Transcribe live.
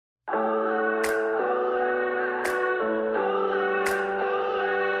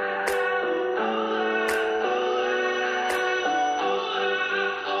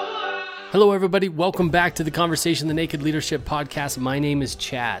Hello, everybody. Welcome back to the Conversation, the Naked Leadership Podcast. My name is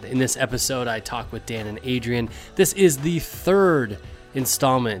Chad. In this episode, I talk with Dan and Adrian. This is the third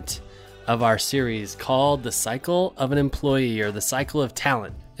installment of our series called The Cycle of an Employee, or The Cycle of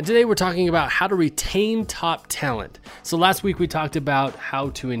Talent. And today we're talking about how to retain top talent. So last week we talked about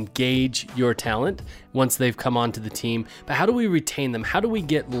how to engage your talent once they've come onto the team, but how do we retain them? How do we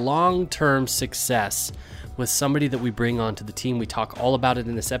get long-term success with somebody that we bring onto the team? We talk all about it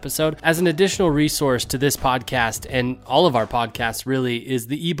in this episode. As an additional resource to this podcast and all of our podcasts really is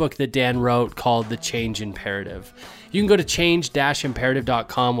the ebook that Dan wrote called The Change Imperative. You can go to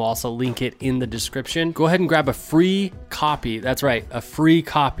change-imperative.com. We'll also link it in the description. Go ahead and grab a free copy. That's right, a free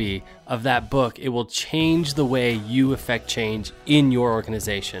copy of that book. It will change the way you affect change in your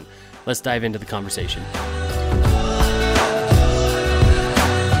organization. Let's dive into the conversation.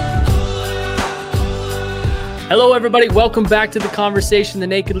 Hello, everybody. Welcome back to the Conversation, the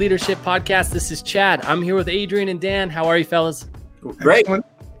Naked Leadership Podcast. This is Chad. I'm here with Adrian and Dan. How are you, fellas? Great. Excellent.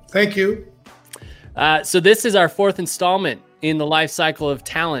 Thank you. So this is our fourth installment in the life cycle of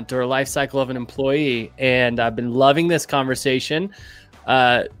talent, or life cycle of an employee. And I've been loving this conversation,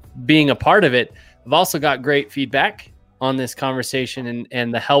 being a part of it. I've also got great feedback on this conversation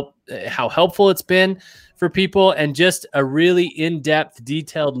and how helpful it's been for people, and just a really in-depth,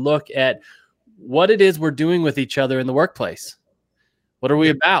 detailed look at what it is we're doing with each other in the workplace. What are we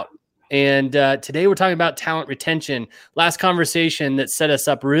about? And today we're talking about talent retention. Last conversation that set us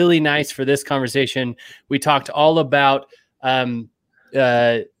up really nice for this conversation, we talked all about,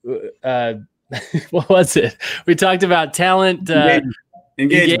 what was it? We talked about talent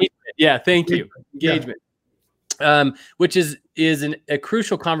engagement. Yeah, thank you. Engagement, which is a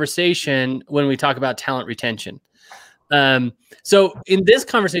crucial conversation when we talk about talent retention. So in this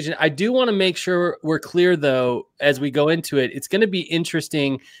conversation, I do want to make sure we're clear, though, as we go into it. It's going to be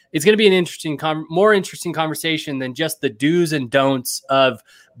interesting. It's going to be an interesting, more interesting conversation than just the do's and don'ts of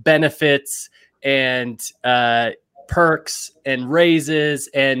benefits and perks and raises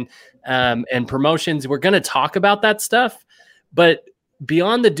and promotions. We're going to talk about that stuff, but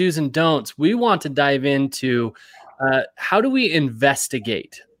beyond the do's and don'ts, we want to dive into how do we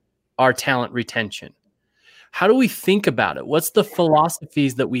investigate our talent retention? How do we think about it? What's the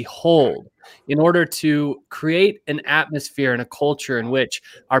philosophies that we hold in order to create an atmosphere and a culture in which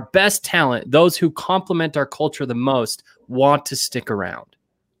our best talent, those who complement our culture the most, want to stick around?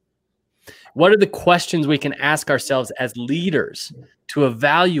 What are the questions we can ask ourselves as leaders to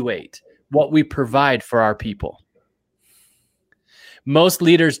evaluate what we provide for our people? Most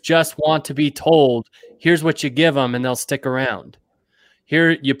leaders just want to be told, here's what you give them, and they'll stick around.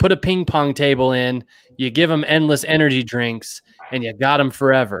 Here, you put a ping pong table in, you give them endless energy drinks, and you got them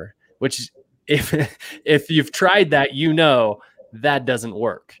forever, which if you've tried that, you know that doesn't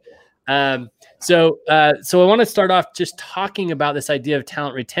work. So I want to start off just talking about this idea of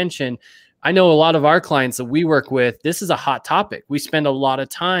talent retention. I know a lot of our clients that we work with, this is a hot topic. We spend a lot of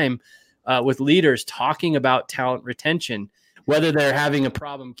time with leaders talking about talent retention, whether they're having a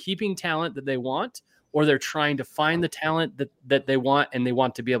problem keeping talent that they want, or they're trying to find the talent that they want and they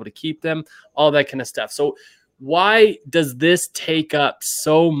want to be able to keep them, all that kind of stuff. So why does this take up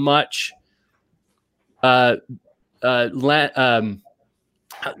so much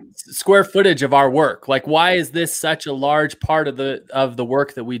square footage of our work? Like, why is this such a large part of the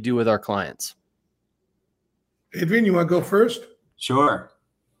work that we do with our clients? Adrian, you want to go first? Sure.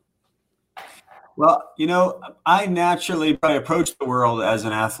 Well, I naturally probably approach the world as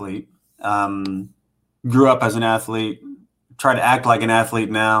an athlete. Grew up as an athlete, try to act like an athlete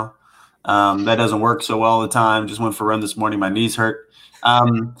now. That doesn't work so well all the time. Just went for a run this morning. My knees hurt.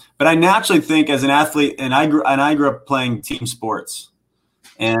 But I naturally think as an athlete, and I grew up playing team sports.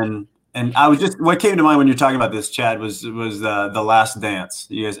 And I was what came to mind when you're talking about this, Chad, was the Last Dance.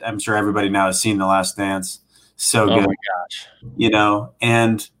 You guys, I'm sure everybody now has seen the Last Dance. So good. Oh my gosh.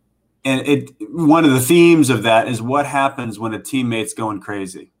 And one of the themes of that is what happens when a teammate's going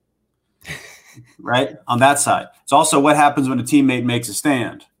crazy. Right? On that side. It's also what happens when a teammate makes a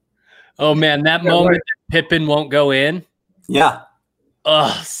stand. Oh, man, that moment that Pippen won't go in. Yeah.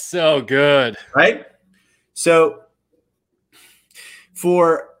 Oh, so good. Right? So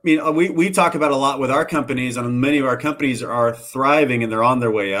we talk about a lot with our companies, and many of our companies are thriving and they're on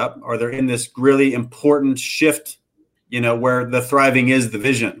their way up, or they're in this really important shift, where the thriving is the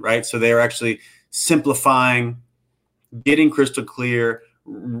vision, right? So they are actually simplifying, getting crystal clear,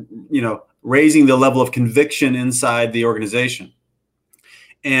 raising the level of conviction inside the organization.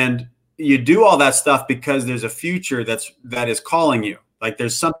 And you do all that stuff because there's a future that is calling you. Like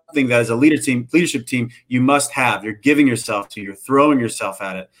there's something that as a leadership team, you must have. You're giving yourself to, you're throwing yourself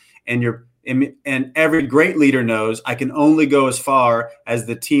at it. and every great leader knows I can only go as far as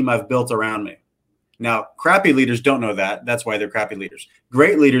the team I've built around me. Now, crappy leaders don't know that. That's why they're crappy leaders.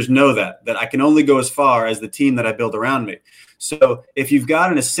 Great leaders know that I can only go as far as the team that I build around me. So if you've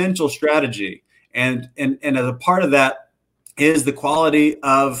got an essential strategy and as a part of that is the quality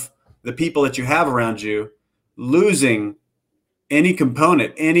of the people that you have around you, losing any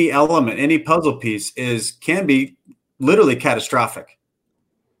component, any element, any puzzle piece can be literally catastrophic.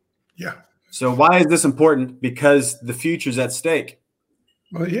 Yeah. So why is this important? Because the future's at stake.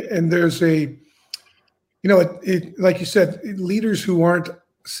 Well, yeah, and there's like you said, leaders who aren't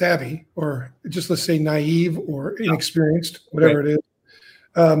savvy or just, let's say, naive or inexperienced, whatever it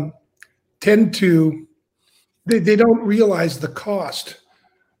is, tend to, they don't realize the cost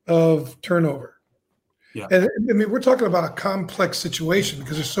of turnover. Yeah. And I mean, we're talking about a complex situation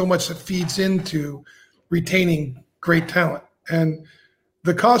because there's so much that feeds into retaining great talent. And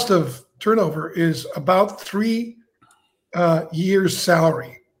the cost of turnover is about 3 years'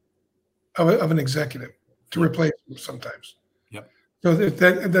 salary of an executive to replace them sometimes. Yep. So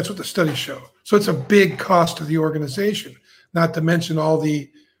that's what the studies show. So it's a big cost to the organization, not to mention all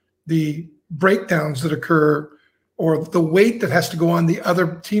the breakdowns that occur or the weight that has to go on the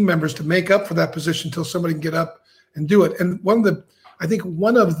other team members to make up for that position until somebody can get up and do it. And I think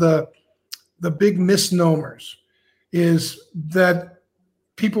one of the big misnomers is that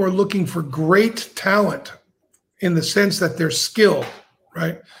people are looking for great talent in the sense that they're skilled,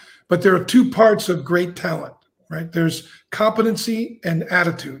 right? But there are 2 parts of great talent, right? There's competency and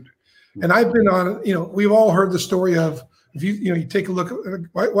attitude. And I've been on, we've all heard the story of, if you take a look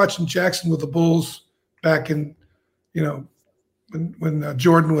at watching Jackson with the Bulls back in, when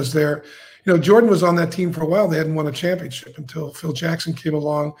Jordan was there. Jordan was on that team for a while. They hadn't won a championship until Phil Jackson came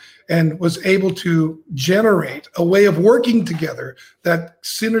along and was able to generate a way of working together that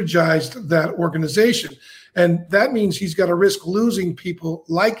synergized that organization. And that means he's got to risk losing people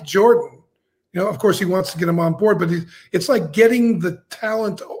like Jordan. Of course, he wants to get them on board, but it's like getting the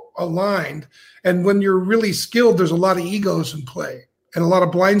talent aligned. And when you're really skilled, there's a lot of egos in play and a lot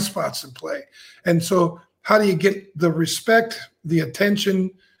of blind spots in play. And so how do you get the respect, the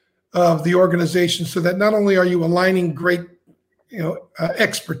attention of the organization so that not only are you aligning great,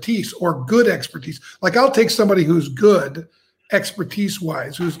 expertise or good expertise, like I'll take somebody who's good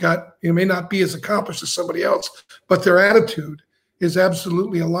expertise-wise, who's got, may not be as accomplished as somebody else, but their attitude is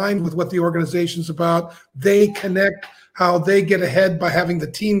absolutely aligned with what the organization's about. They connect how they get ahead by having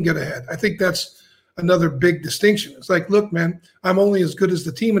the team get ahead. I think that's another big distinction. It's like, look, man, I'm only as good as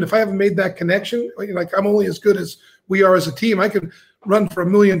the team. And if I haven't made that connection, like I'm only as good as we are as a team. I could run for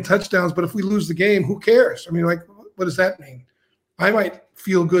 1 million touchdowns, but if we lose the game, who cares? I mean, like, what does that mean? I might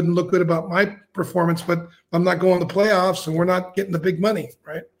feel good and look good about my performance, but I'm not going to playoffs and we're not getting the big money,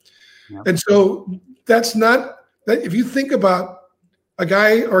 right? Yeah. And so that's not that. If you think about a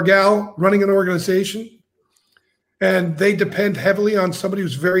guy or gal running an organization and they depend heavily on somebody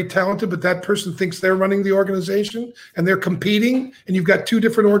who's very talented, but that person thinks they're running the organization and they're competing, and you've got 2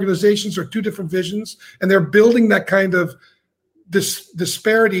 different organizations or 2 different visions, and they're building that kind of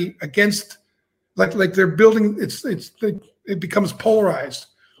disparity against, like they're building, it becomes polarized.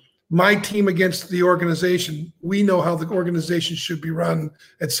 My team against the organization. We know how the organization should be run,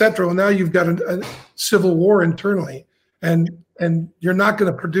 et cetera. Well, now you've got a civil war internally, and you're not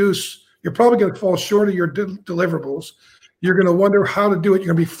going to produce. You're probably going to fall short of your deliverables. You're going to wonder how to do it.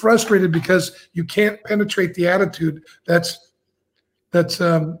 You're going to be frustrated because you can't penetrate the attitude that's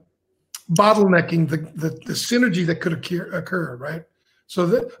bottlenecking the synergy that could occur, right?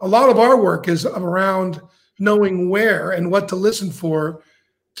 So a lot of our work is around knowing where and what to listen for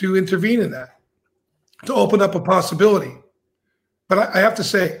to intervene in that, to open up a possibility. But I have to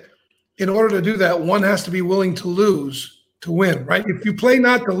say, in order to do that, one has to be willing to lose to win, right? If you play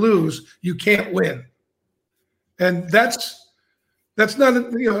not to lose, you can't win. And that's not,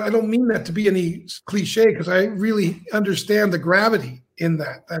 I don't mean that to be any cliche, because I really understand the gravity in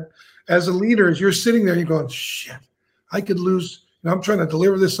that. That as a leader, as you're sitting there, you're going, shit, I could lose. I'm trying to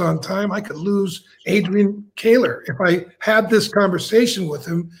deliver this on time. I could lose Adrian Kaler. If I had this conversation with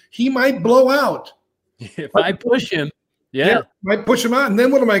him, he might blow out. If I push him, yeah, might push him out. And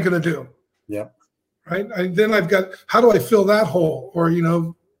then what am I going to do? Yeah. Right. Then I've got, how do I fill that hole? Or,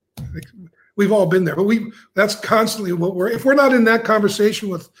 we've all been there, but that's constantly what if we're not in that conversation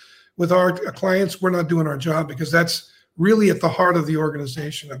with our clients, we're not doing our job, because that's really at the heart of the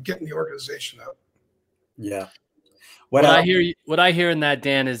organization, of getting the organization up. Yeah. What I hear in that,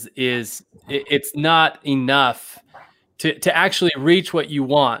 Dan, is it's not enough to actually reach what you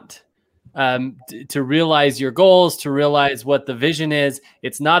want. to realize your goals, to realize what the vision is.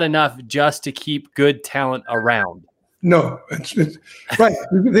 It's not enough just to keep good talent around. No, it's right.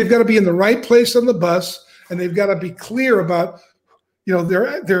 They've got to be in the right place on the bus, and they've got to be clear about,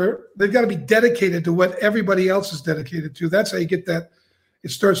 they've got to be dedicated to what everybody else is dedicated to. That's how you get that. It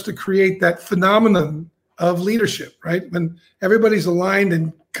starts to create that phenomenon of leadership, right? When everybody's aligned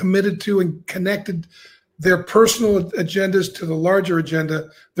and committed to and connected their personal agendas to the larger agenda,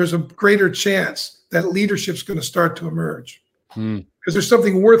 there's a greater chance that leadership's going to start to emerge. Because there's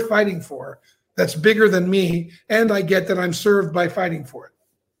something worth fighting for that's bigger than me, and I get that I'm served by fighting for it.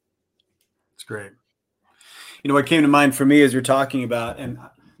 That's great. What came to mind for me as you're talking about, and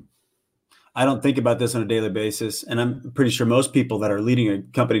I don't think about this on a daily basis, and I'm pretty sure most people that are leading a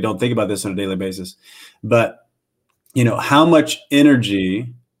company don't think about this on a daily basis, but how much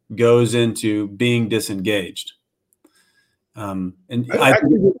energy goes into being disengaged. And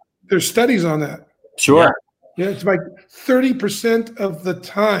there's studies on that. Sure. Yeah, it's like 30% of the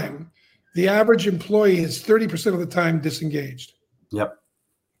time, the average employee is 30% of the time disengaged. Yep.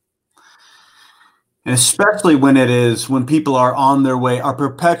 And especially when people are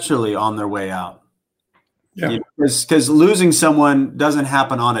perpetually on their way out. Yeah. Because losing someone doesn't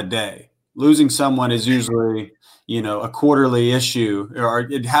happen on a day. Losing someone is usually, a quarterly issue, or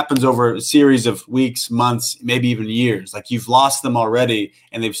it happens over a series of weeks, months, maybe even years. Like you've lost them already,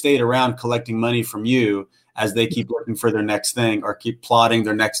 and they've stayed around collecting money from you as they keep looking for their next thing or keep plotting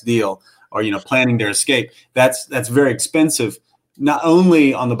their next deal or, planning their escape. That's very expensive, not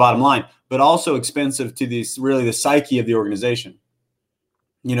only on the bottom line, but also expensive to the psyche of the organization.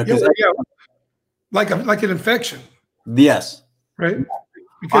 Like an infection. Yes. Right.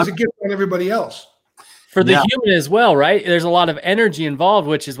 Because it gets on everybody else. For the human as well, right? There's a lot of energy involved,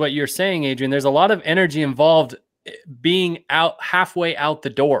 which is what you're saying, Adrian. There's a lot of energy involved being out halfway out the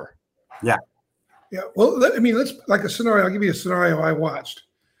door. Yeah. Yeah. Well, let's like a scenario. I'll give you a scenario I watched.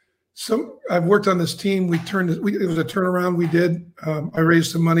 I've worked on this team. It was a turnaround we did. I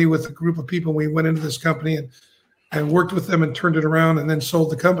raised some money with a group of people. We went into this company and worked with them and turned it around and then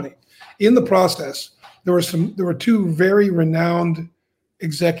sold the company. In the process, there were two very renowned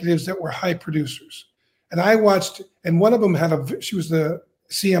executives that were high producers. And I watched, and one of them she was the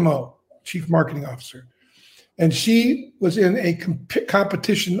CMO, Chief Marketing Officer. And she was in a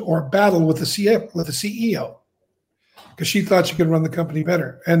competition or a battle with the CEO because she thought she could run the company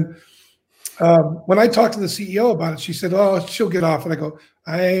better. And when I talked to the CEO about it, she said, "Oh, she'll get off." And I go,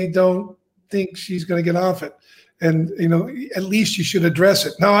 "I don't think she's going to get off it. And, at least you should address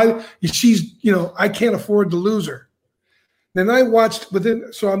it." Now, I can't afford to lose her. Then I watched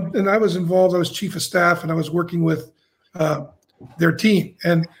I was involved. I was chief of staff, and I was working with their team.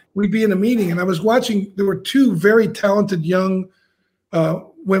 And we'd be in a meeting, and I was watching. There were two very talented young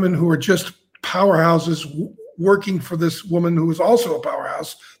women who were just powerhouses working for this woman who was also a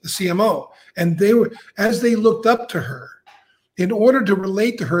powerhouse, the CMO. And as they looked up to her, in order to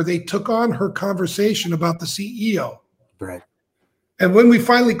relate to her, they took on her conversation about the CEO. Right. And when we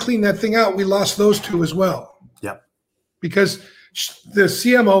finally cleaned that thing out, we lost those two as well. Yep. Because the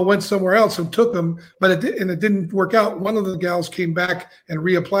CMO went somewhere else and took them, but it didn't work out. One of the gals came back and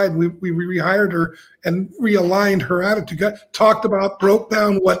reapplied. We rehired her and realigned her attitude. Broke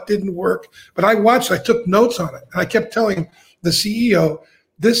down what didn't work. But I took notes on it. And I kept telling the CEO,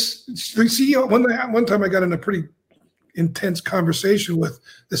 one time I got in a pretty intense conversation with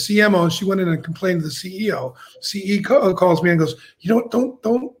the CMO, and she went in and complained to the CEO. CEO calls me and goes,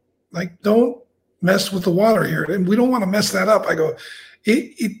 don't mess with the water here, and we don't want to mess that up. I go,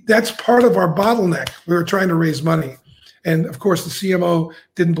 that's part of our bottleneck. We were trying to raise money, and of course the CMO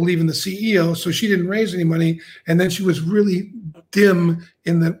didn't believe in the CEO, so she didn't raise any money, and then she was really dim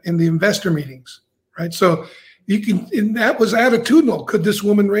in the investor meetings, right? So and that was attitudinal. Could this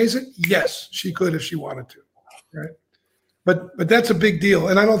woman raise it? Yes, she could if she wanted to, right? But that's a big deal,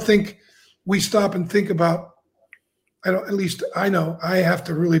 and I don't think we stop and think about. At least I know I have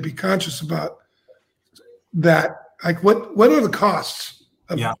to really be conscious about that. Like, what are the costs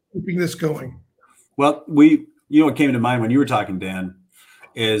of keeping this going? Well, what came to mind when you were talking, Dan,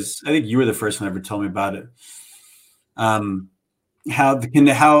 is I think you were the first one ever told me about it.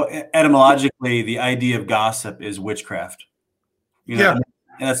 How etymologically the idea of gossip is witchcraft. And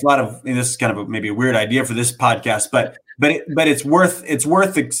that's this is kind of maybe a weird idea for this podcast, but it's worth.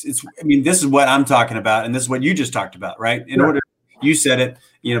 This is what I'm talking about, and this is what you just talked about, right? You said it,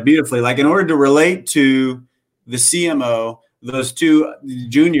 beautifully. Like, in order to relate to the CMO, those two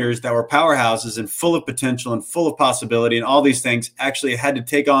juniors that were powerhouses and full of potential and full of possibility and all these things, actually had to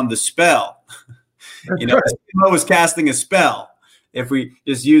take on the spell. The CMO was casting a spell, if we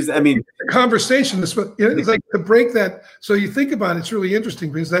just use, I mean, the conversation, it's like to break that. So you think about it, it's really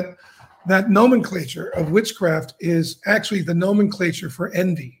interesting because that nomenclature of witchcraft is actually the nomenclature for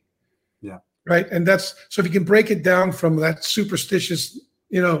envy. Yeah. Right. And that's, so if you can break it down from that superstitious,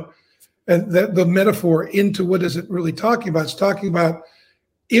 and the metaphor into what is it really talking about? It's talking about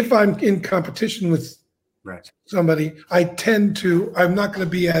if I'm in competition with somebody, I'm not going to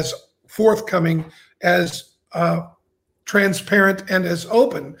be as forthcoming, as transparent, and as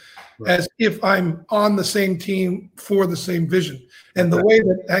open as if I'm on the same team for the same vision. And the way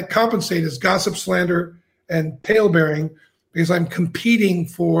that I compensate is gossip, slander, and talebearing, because I'm competing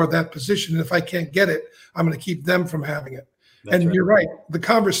for that position. And if I can't get it, I'm going to keep them from having it. You're right. The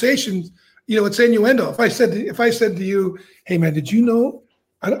conversation, it's innuendo. If I said to you, hey man, did you know,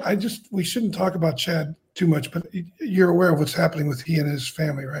 we shouldn't talk about Chad too much, but you're aware of what's happening with he and his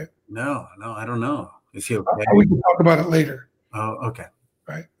family, right? No, I don't know. Is he okay? We can talk about it later. Oh, okay.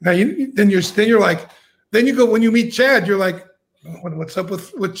 Right. Now then you go, when you meet Chad, you're like, what's up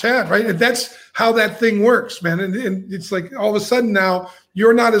with Chad, right? And that's how that thing works, man. And it's like all of a sudden now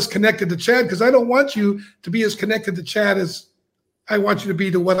you're not as connected to Chad, because I don't want you to be as connected to Chad as I want you to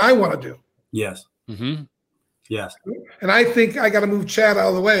be to what I want to do. Yes. Mm-hmm. Yes. And I think I got to move Chad out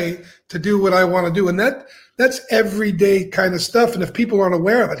of the way to do what I want to do. And that's everyday kind of stuff. And if people aren't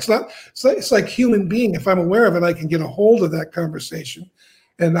aware of it, it's like human being. If I'm aware of it, I can get a hold of that conversation,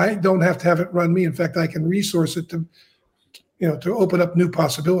 and I don't have to have it run me. In fact, I can resource it to open up new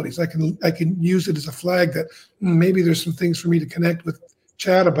possibilities. I can use it as a flag that maybe there's some things for me to connect with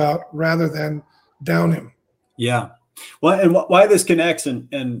Chad about rather than down him. Yeah. Well, and why this connects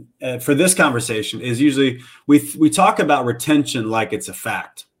and for this conversation is usually we talk about retention like it's a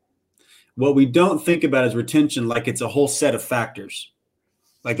fact. What we don't think about is retention like it's a whole set of factors.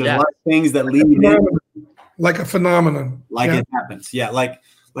 Like there's a lot of things that lead in. Like a phenomenon. Like it happens. Yeah. Like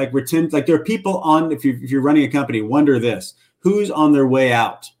retention. Like there are people on, if you're running a company, wonder this, who's on their way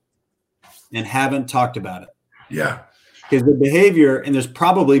out and haven't talked about it. Yeah. Because the behavior, and there's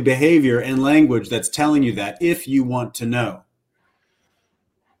probably behavior and language that's telling you that if you want to know.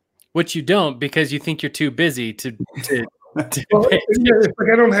 Which you don't, because you think you're too busy to well, it's like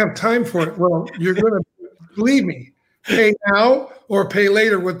I don't have time for it. Well, you're going to, believe me, pay now or pay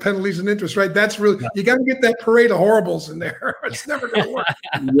later with penalties and interest, right? That's really, you got to get that parade of horribles in there. It's never going to work.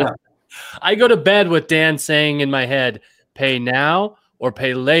 Yeah. I go to bed with Dan saying in my head, pay now or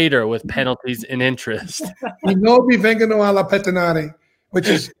pay later with penalties and interest. I no mi vengano alla pettinare, which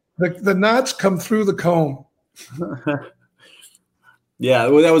is the knots come through the comb. Yeah,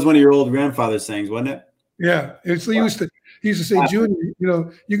 well, that was one of your old grandfather's sayings, wasn't it? Yeah, he used to say, Junior,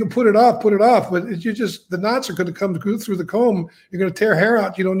 you can put it off, but the knots are going to come through the comb. You're going to tear hair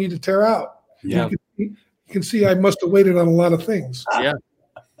out you don't need to tear out. Yeah, you can see I must have waited on a lot of things. Yeah,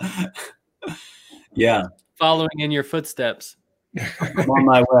 yeah, following in your footsteps. I'm on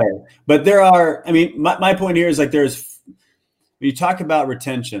my way. But there are, I mean, my point here is like when you talk about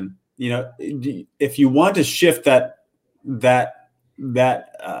retention, if you want to shift that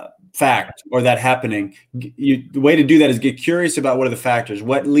fact or that happening, the way to do that is get curious about what are the factors,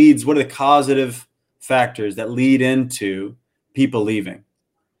 what are the causative factors that lead into people leaving.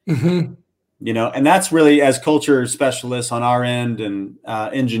 Mm-hmm. And that's really, as culture specialists on our end and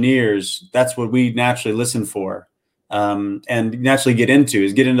engineers, that's what we naturally listen for. And naturally get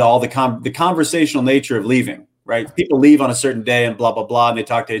into all the conversational nature of leaving, right? People leave on a certain day and blah, blah, blah, and they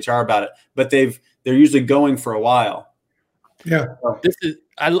talk to HR about it, but they're usually going for a while. Yeah.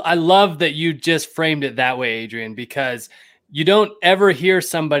 I love that you just framed it that way, Adrian, because you don't ever hear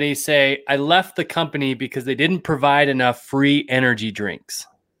somebody say, I left the company because they didn't provide enough free energy drinks.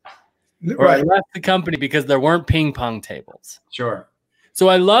 Or I left the company because there weren't ping pong tables. Sure. So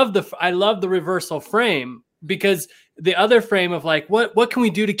I love the reversal frame, because the other frame of like, what can we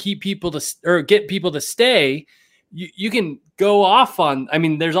do to keep people or get people to stay? You can go off on, I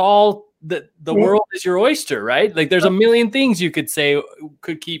mean, there's all the world is your oyster, right? Like there's a million things you could say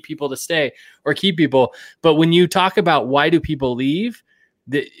could keep people to stay or keep people. But when you talk about why do people leave,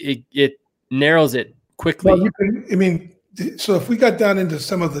 it narrows it quickly. Well, so if we got down into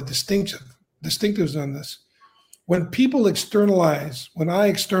some of the distinctives on this, when I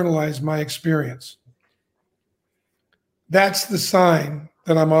externalize my experience, that's the sign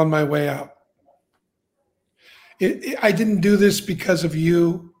that I'm on my way out. I didn't do this because of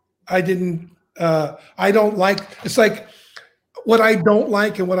you. I don't like, it's like what I don't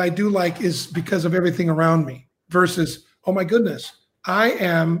like and what I do like is because of everything around me versus, oh my goodness, I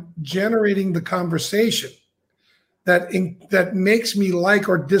am generating the conversation that makes me like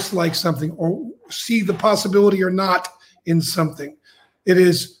or dislike something or see the possibility or not in something. It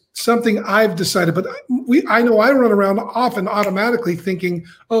is something I've decided, but I know I run around often automatically thinking,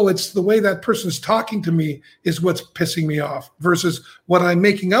 oh, it's the way that person's talking to me is what's pissing me off, versus what I'm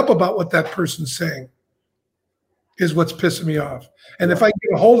making up about what that person's saying is what's pissing me off. And if I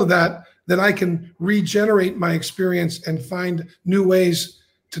get a hold of that, then I can regenerate my experience and find new ways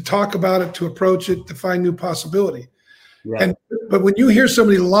to talk about it, to approach it, to find new possibility. Yeah. But when you hear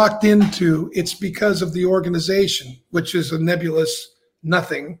somebody locked into, it's because of the organization, which is a nebulous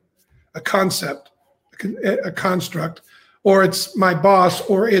nothing, a concept, a construct, or it's my boss,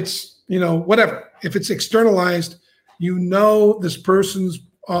 or it's, whatever. If it's externalized, this person's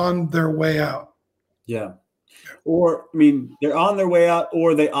on their way out. Yeah. Or, they're on their way out,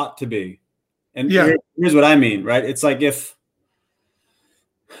 or they ought to be. And here's what I mean, right? It's like if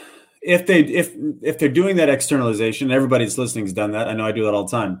they're doing that externalization, everybody's listening has done that. I know I do that all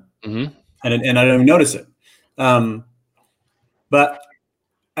the time, and I don't even notice it. But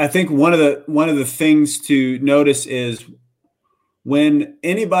I think one of the things to notice is when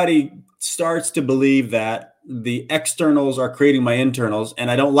anybody starts to believe that the externals are creating my internals,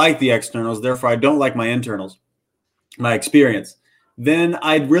 and I don't like the externals, therefore I don't like my internals, my experience, then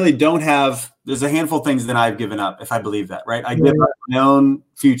I really don't have, there's a handful of things that I've given up if I believe that, right? I give up my own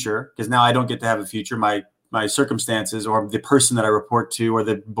future because now I don't get to have a future. My circumstances, or the person that I report to, or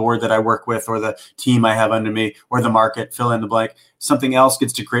the board that I work with, or the team I have under me, or the market, fill in the blank, something else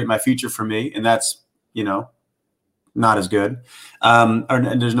gets to create my future for me. And that's, not as good.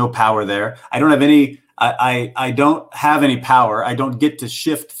 And there's no power there. I don't have any, I don't have any power. I don't get to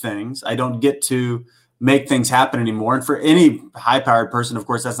shift things. I don't get to make things happen anymore. And for any high-powered person, of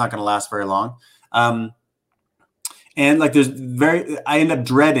course, that's not going to last very long. And like I end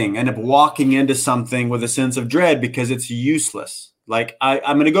up walking into something with a sense of dread because it's useless. Like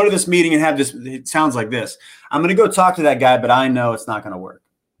I'm going to go to this meeting and have this, it sounds like this. I'm going to go talk to that guy, but I know it's not going to work.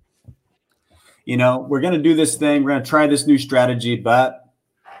 We're going to do this thing. We're going to try this new strategy, but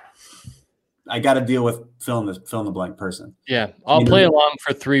I got to deal with fill in the blank person. Yeah. I'll play along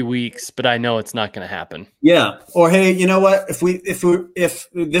for 3 weeks, but I know it's not going to happen. Yeah. Or, hey, you know what? If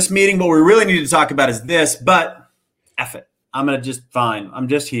this meeting, what we really need to talk about is this, but F it. I'm going to I'm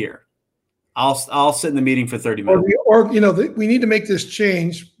just here. I'll sit in the meeting for 30 minutes. We need to make this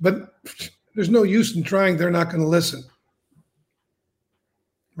change, but there's no use in trying. They're not going to listen.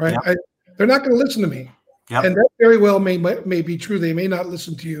 Right. Yeah. They're not going to listen to me. Yep. And that very well may be true. They may not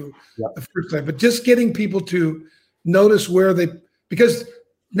listen to you the first time, but just getting people to notice because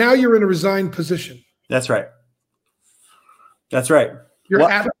now you're in a resigned position. That's right. You're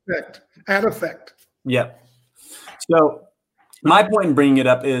at effect. Yeah. So my point in bringing it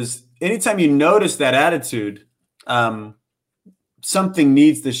up is anytime you notice that attitude, something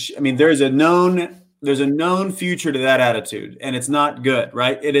needs to, there's a known future to that attitude, and it's not good,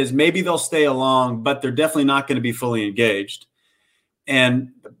 right? It is, maybe they'll stay along, but they're definitely not going to be fully engaged. And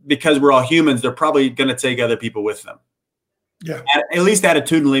because we're all humans, they're probably going to take other people with them. Yeah. At least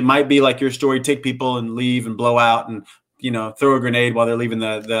attitudinally might be like your story, take people and leave and blow out and, throw a grenade while they're leaving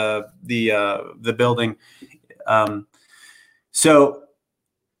the building. So,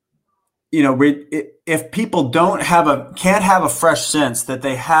 if people can't have a fresh sense that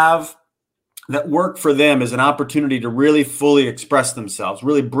they have, that work for them is an opportunity to really fully express themselves,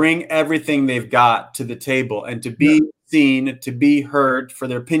 really bring everything they've got to the table, and to be seen, to be heard, for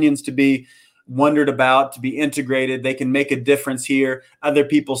their opinions to be wondered about, to be integrated. They can make a difference here. Other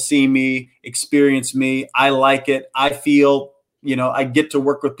people see me, experience me. I like it. I feel, I get to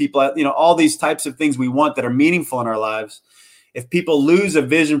work with people, all these types of things we want that are meaningful in our lives. If people lose a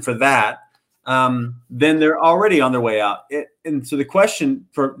vision for that, then they're already on their way out. And so the question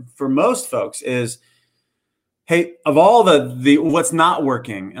for most folks is, hey, of all the what's not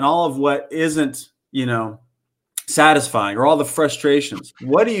working and all of what isn't, satisfying, or all the frustrations,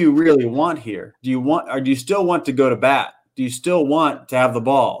 what do you really want here? Do you still want to go to bat? Do you still want to have the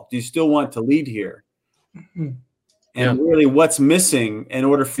ball? Do you still want to lead here? Mm-hmm. And really, what's missing in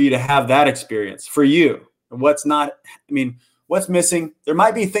order for you to have that experience for you? And what's not, what's missing? There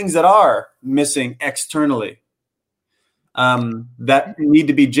might be things that are missing externally that need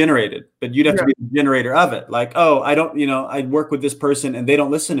to be generated, but you'd have to be the generator of it. Like, oh, I don't, I work with this person and they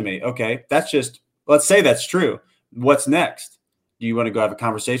don't listen to me. Okay. Let's say that's true. What's next? Do you want to go have a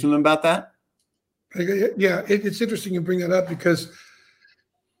conversation with them about that? Yeah. It's interesting you bring that up, because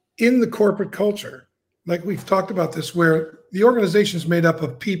in the corporate culture, like we've talked about this, where the organization is made up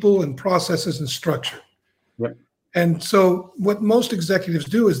of people and processes and structure. Yep. And so what most executives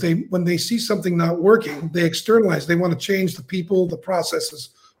do is when they see something not working, they externalize. They want to change the people, the processes,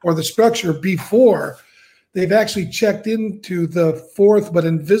 or the structure before they've actually checked into the fourth but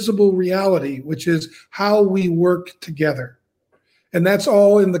invisible reality, which is how we work together. And that's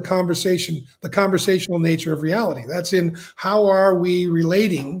all in the conversation, the conversational nature of reality. That's in how are we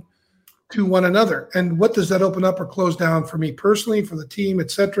relating to one another, and what does that open up or close down for me personally, for the team,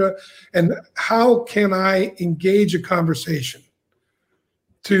 etc. And how can I engage a conversation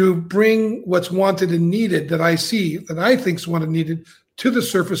to bring what's wanted and needed that I see, that I think is wanted and needed, to the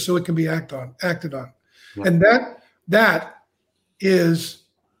surface so it can be acted on. Yeah. And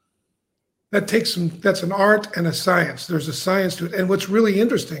that's an art and a science. There's a science to it. And what's really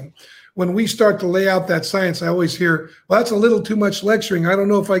interesting, when we start to lay out that science, I always hear, well, that's a little too much lecturing. I don't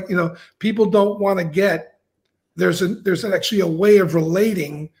know if people don't want to get, there's actually a way of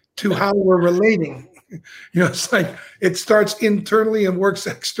relating to how we're relating. It's like it starts internally and works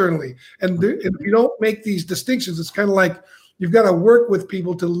externally. And if you don't make these distinctions, it's kind of like you've got to work with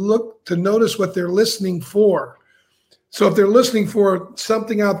people to notice what they're listening for. So if they're listening for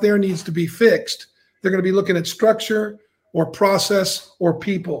something out there needs to be fixed, they're going to be looking at structure or process or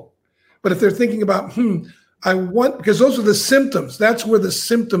people. But if they're thinking about, because those are the symptoms, that's where the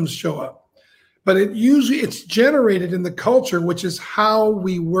symptoms show up. But it's generated in the culture, which is how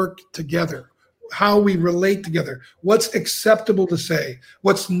we work together, how we relate together, what's acceptable to say,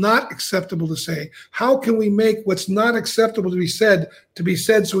 what's not acceptable to say. How can we make what's not acceptable to be said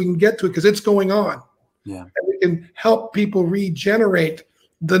so we can get to it, because it's going on. Yeah. And we can help people regenerate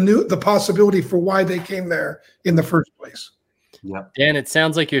the possibility for why they came there in the first place. Yeah. Dan, it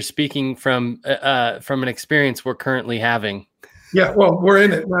sounds like you're speaking from an experience we're currently having. Yeah, well, we're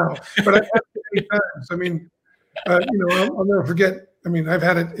in it now. But I've had it many times. I mean, I'll never forget. I mean, I've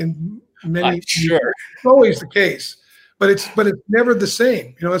had it in many. Sure. It's always the case, but it's never the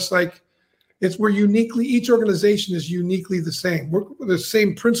same. It's like we're uniquely. Each organization is uniquely the same. The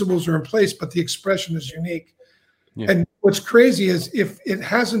same principles are in place, but the expression is unique. Yeah. And what's crazy is if it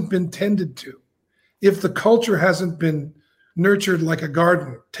hasn't been tended to, if the culture hasn't been nurtured like a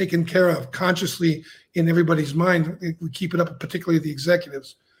garden, taken care of consciously in everybody's mind, we keep it up, particularly the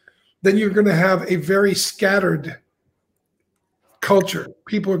executives, then you're going to have a very scattered culture.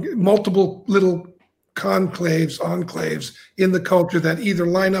 People, multiple little enclaves in the culture that either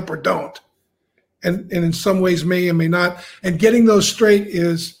line up or don't. And in some ways may and may not. And getting those straight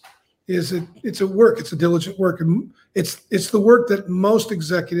it's a work. It's a diligent work. And it's the work that most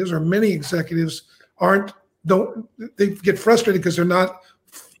executives, or many executives, they get frustrated because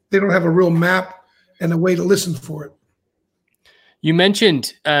they don't have a real map and a way to listen for it. You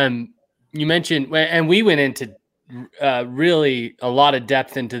mentioned, and we went into really a lot of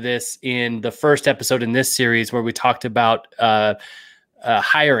depth into this in the first episode in this series, where we talked about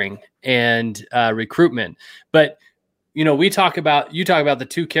hiring and recruitment. But you talk about the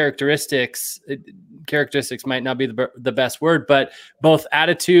two characteristics. Characteristics might not be the best word, but both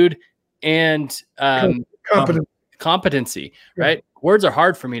attitude and competency, right? Yeah. Words are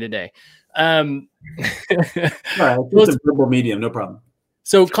hard for me today. All right, it's a verbal medium, no problem.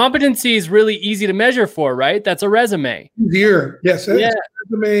 So competency is really easy to measure for, right? That's a resume. Here, yes, yeah. It's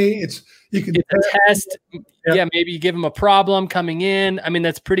a resume. It's a test. Yeah, maybe you give them a problem coming in. I mean,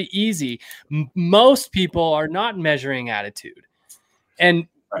 that's pretty easy. Most people are not measuring attitude, and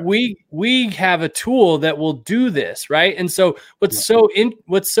we have a tool that will do this, right? And so what's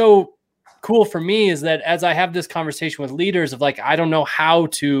so cool for me is that as I have this conversation with leaders of like, I don't know how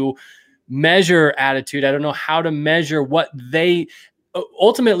to measure attitude. I don't know how to measure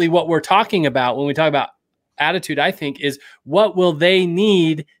ultimately what we're talking about when we talk about attitude, I think, is what will they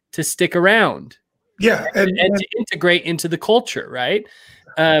need to stick around? Yeah. And to integrate into the culture. Right.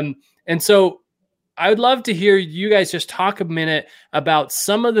 And so I would love to hear you guys just talk a minute about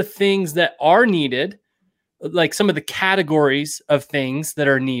some of the things that are needed, like some of the categories of things that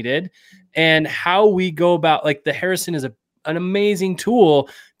are needed, and how we go about, like, the Harrison is an amazing tool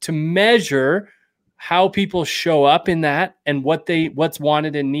to measure how people show up in that and what's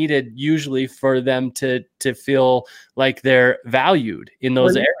wanted and needed usually for them to feel like they're valued in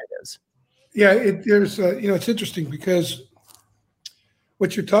those areas. Yeah, it's interesting because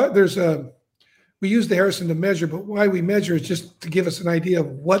what you're taught, we use the Harrison to measure, but why we measure is just to give us an idea of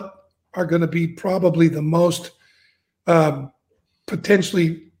what are going to be probably the most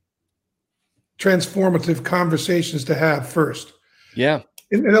potentially transformative conversations to have first. Yeah.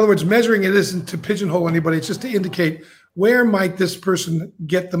 In other words, measuring it isn't to pigeonhole anybody. It's just to indicate where might this person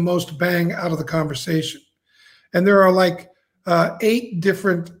get the most bang out of the conversation. And there are like 8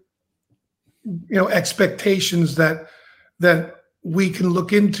 different, expectations that we can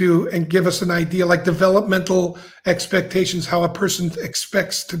look into and give us an idea, like developmental expectations, how a person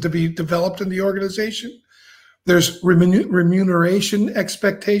expects to be developed in the organization. There's remuneration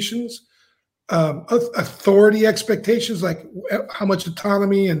expectations, authority expectations, like how much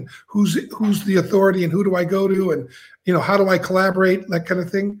autonomy and who's the authority and who do I go to, and how do I collaborate, that kind of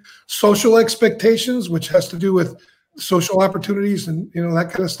thing. Social expectations, which has to do with social opportunities and that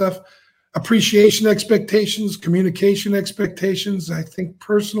kind of stuff. Appreciation expectations, communication expectations, I think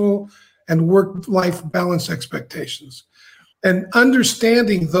personal and work-life balance expectations. And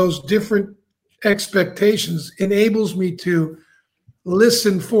understanding those different expectations enables me to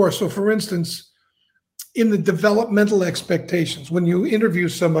listen for. So for instance, in the developmental expectations, when you interview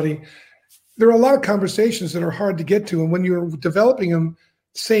somebody, there are a lot of conversations that are hard to get to. And when you're developing them,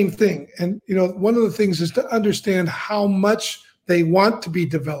 same thing. And one of the things is to understand how much they want to be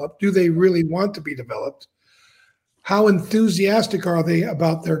developed. Do they really want to be developed? How enthusiastic are they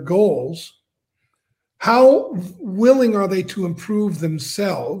about their goals? How willing are they to improve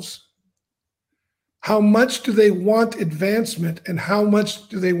themselves? How much do they want advancement, and how much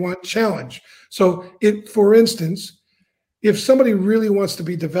do they want challenge? So for instance, if somebody really wants to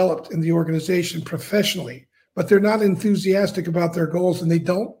be developed in the organization professionally, but they're not enthusiastic about their goals and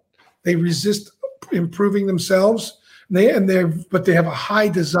they resist improving themselves, but they have a high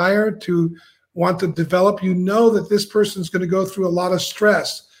desire to want to develop, that this person's going to go through a lot of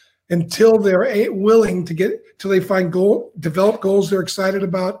stress until they're willing to till they find develop goals they're excited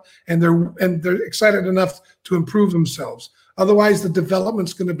about, and they're excited enough to improve themselves. Otherwise, the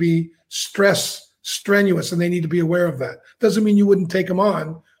development's going to be strenuous, and they need to be aware of that. Doesn't mean you wouldn't take them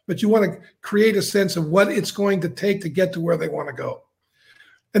on, but you want to create a sense of what it's going to take to get to where they want to go.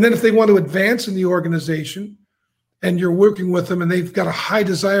 And then if they want to advance in the organization, and you're working with them and they've got a high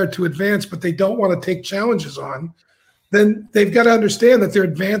desire to advance, but they don't want to take challenges on, then they've got to understand that their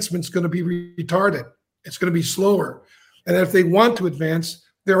advancement's going to be retarded. It's going to be slower. And if they want to advance,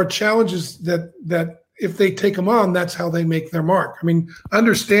 there are challenges that if they take them on, that's how they make their mark. I mean,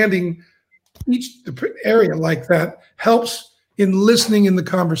 understanding each area like that helps in listening in the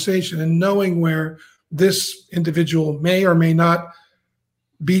conversation and knowing where this individual may or may not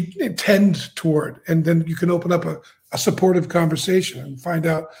tend toward, and then you can open up a supportive conversation and find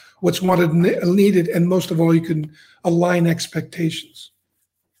out what's wanted and needed, and most of all, you can align expectations.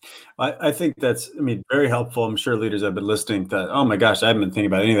 I think that's, very helpful. I'm sure leaders have been listening to, oh my gosh, I haven't been thinking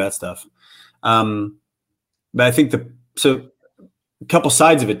about any of that stuff. But I think so a couple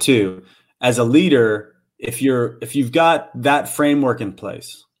sides of it too. As a leader, if you've got that framework in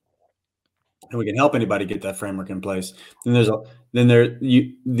place, and we can help anybody get that framework in place, then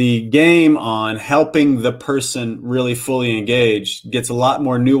the game on helping the person really fully engage gets a lot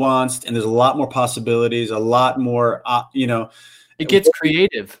more nuanced, and there's a lot more possibilities, a lot more, it gets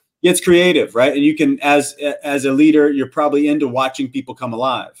creative. It's creative, right? And you can, as a leader, you're probably into watching people come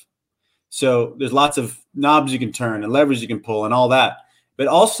alive. So there's lots of knobs you can turn and levers you can pull and all that. But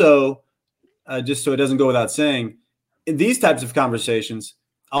also, just so it doesn't go without saying, in these types of conversations,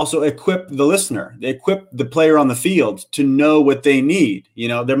 also equip the listener. They equip the player on the field to know what they need.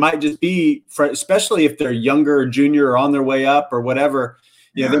 There might just be, especially if they're younger or junior or on their way up or whatever,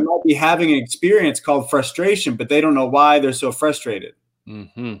 they might be having an experience called frustration, but they don't know why they're so frustrated.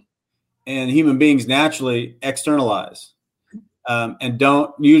 Mm-hmm. And human beings naturally externalize. And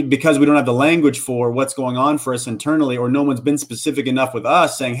because we don't have the language for what's going on for us internally, or no one's been specific enough with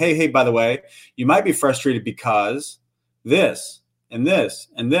us saying, hey, by the way, you might be frustrated because this and this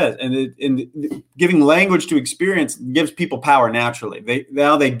and this, and giving language to experience gives people power naturally.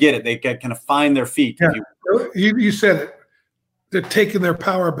 Now they get it. They can kind of find their feet. Yeah. You said it. They're taking their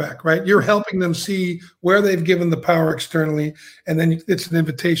power back, right? You're helping them see where they've given the power externally, and then it's an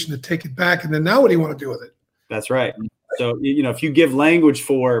invitation to take it back. And then now what do you want to do with it? That's right. So, if you give language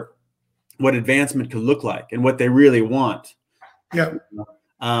for what advancement could look like and what they really want. Yeah.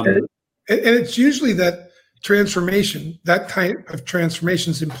 And it's usually that transformation, that kind of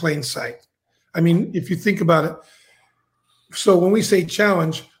transformation is in plain sight. If you think about it, so when we say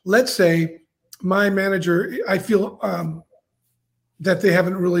challenge, let's say my manager, I feel that they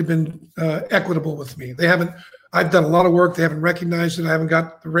haven't really been equitable with me. I've done a lot of work. They haven't recognized it. I haven't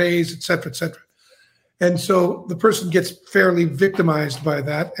got the raise, et cetera, et cetera. And so the person gets fairly victimized by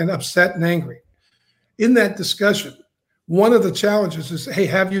that and upset and angry. In that discussion, one of the challenges is, hey,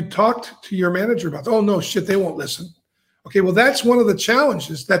 have you talked to your manager about that? Oh, no, shit, they won't listen. Okay, well, that's one of the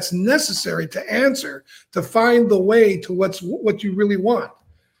challenges that's necessary to answer, to find the way to what you really want,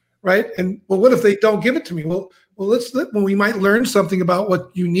 right? And, well, what if they don't give it to me? Well, we might learn something about what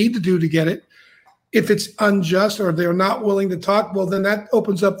you need to do to get it. If it's unjust or they're not willing to talk, well, then that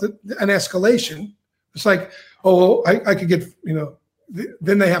opens up an escalation. It's like, oh, I could get,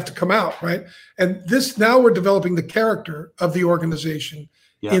 then they have to come out, right? And this, now we're developing the character of the organization.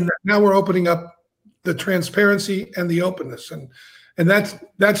 Yeah. In that now we're opening up the transparency and the openness, and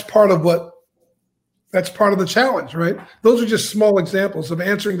that's part of the challenge, right? Those are just small examples of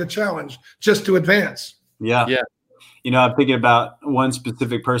answering the challenge just to advance. Yeah. I'm thinking about one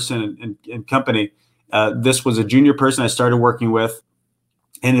specific person in company. This was a junior person I started working with,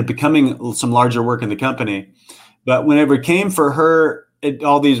 and it becoming some larger work in the company. But whenever it came for her,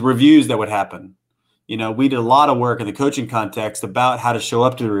 all these reviews that would happen, we did a lot of work in the coaching context about how to show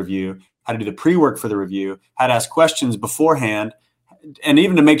up to the review, how to do the pre-work for the review, how to ask questions beforehand, and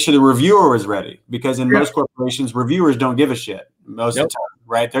even to make sure the reviewer was ready. Because in most corporations, reviewers don't give a shit most of the time,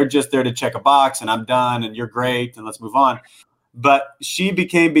 right? They're just there to check a box and I'm done and you're great and let's move on. But she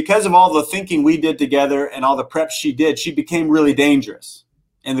became, because of all the thinking we did together and all the prep she did, she became really dangerous.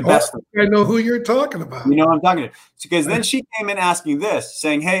 And the best. I know who you're talking about. You know what I'm talking about. Because then she came in asking this,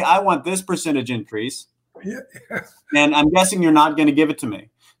 saying, hey, I want this percentage increase. Yeah. And I'm guessing you're not going to give it to me.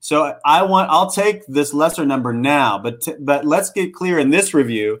 So I'll take this lesser number now, but let's get clear in this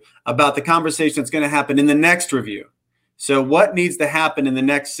review about the conversation that's going to happen in the next review. So what needs to happen in the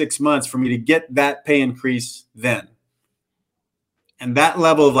next 6 months for me to get that pay increase then? And that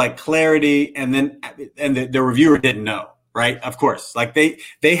level of like clarity, and the reviewer didn't know. Right. Of course, like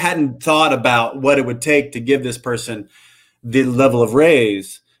they hadn't thought about what it would take to give this person the level of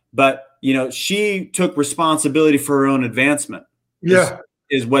raise. But, she took responsibility for her own advancement. Yeah.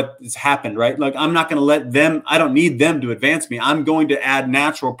 Is what has happened. Right. Like, I'm not going to I don't need them to advance me. I'm going to add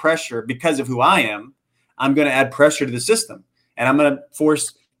natural pressure because of who I am. I'm going to add pressure to the system, and I'm going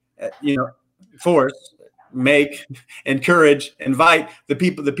to make, encourage, invite the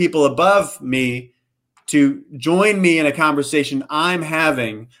people above me to join me in a conversation I'm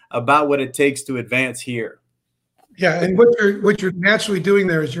having about what it takes to advance here. Yeah, and what you're naturally doing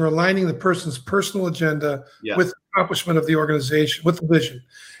there is you're aligning the person's personal agenda with the accomplishment of the organization, with the vision.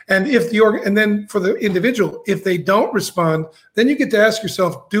 And and then for the individual, if they don't respond, then you get to ask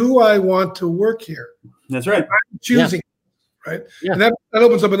yourself, do I want to work here? That's right. I'm choosing, right? Yeah. And that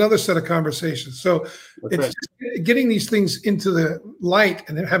opens up another set of conversations. So it's just getting these things into the light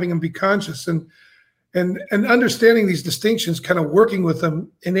and having them be conscious and understanding these distinctions, kind of working with them,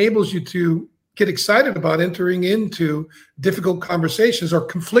 enables you to get excited about entering into difficult conversations or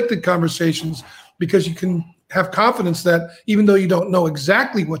conflicted conversations, because you can have confidence that even though you don't know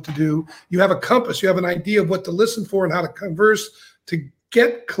exactly what to do, you have a compass, you have an idea of what to listen for and how to converse to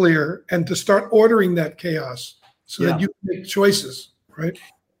get clear and to start ordering that chaos so that you can make choices, right?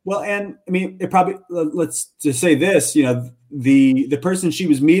 Well, and I mean, it probably, let's just say this, the person she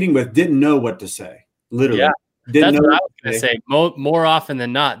was meeting with didn't know what to say. Literally. Yeah, that's what I was going to say. More often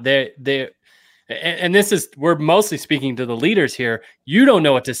than not, and this is, we're mostly speaking to the leaders here. You don't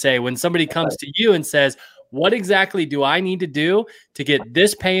know what to say when somebody comes to you and says, what exactly do I need to do to get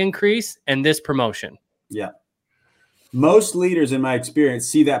this pay increase and this promotion? Yeah. Most leaders, in my experience,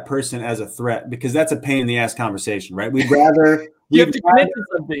 see that person as a threat, because that's a pain in the ass conversation, right? We'd rather you have to commit to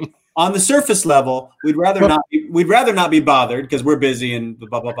something. On the surface level, we'd rather not be bothered because we're busy and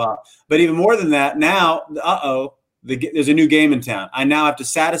blah blah blah. But even more than that, now there's a new game in town. I now have to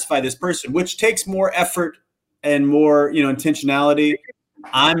satisfy this person, which takes more effort and more intentionality.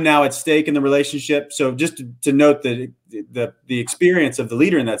 I'm now at stake in the relationship. So just to note the experience of the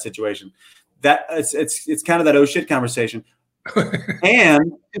leader in that situation, that it's kind of that oh shit conversation.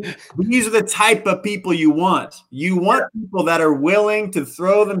 And these are the type of people you want. You want people that are willing to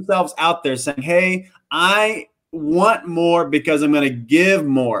throw themselves out there saying, hey, I want more because I'm going to give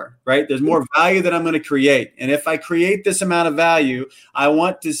more, right? There's more value that I'm going to create. And if I create this amount of value, I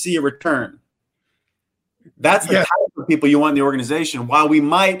want to see a return. That's the type of people you want in the organization. While we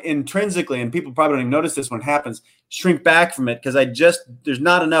might intrinsically, and people probably don't even notice this when it happens, shrink back from it because there's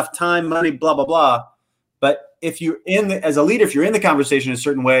not enough time, money, blah, blah, blah. But if you're as a leader, if you're in the conversation in a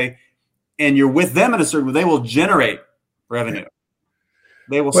certain way and you're with them in a certain way, they will generate revenue.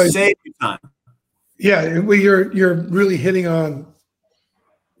 They will save you time. Yeah, you're really hitting on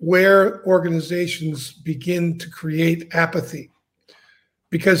where organizations begin to create apathy.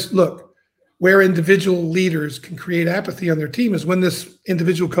 Because look, where individual leaders can create apathy on their team is when this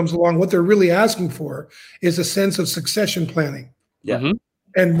individual comes along. What they're really asking for is a sense of succession planning. Yeah. Mm-hmm.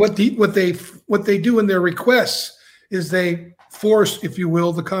 And what they do in their requests is they force, if you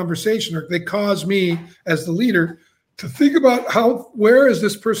will, the conversation, or they cause me as the leader to think about where is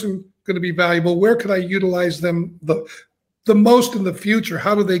this person going to be valuable? Where can I utilize them the most in the future?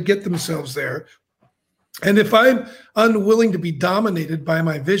 How do they get themselves there? And if I'm unwilling to be dominated by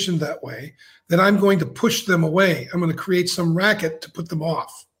my vision that way, then I'm going to push them away. I'm going to create some racket to put them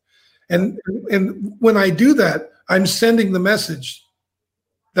off. And when I do that, I'm sending the message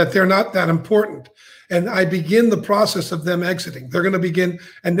that they're not that important. And I begin the process of them exiting. They're going to begin,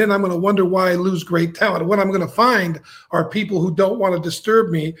 and then I'm going to wonder why I lose great talent. What I'm going to find are people who don't want to disturb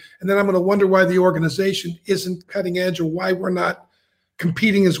me. And then I'm going to wonder why the organization isn't cutting edge, or why we're not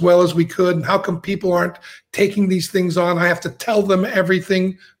competing as well as we could, and how come people aren't taking these things on. I have to tell them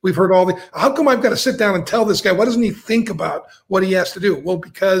everything. We've heard how come I've got to sit down and tell this guy, what doesn't he think about what he has to do? Well,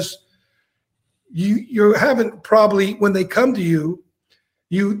 because you haven't probably, when they come to you,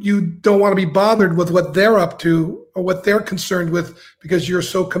 you don't want to be bothered with what they're up to or what they're concerned with, because you're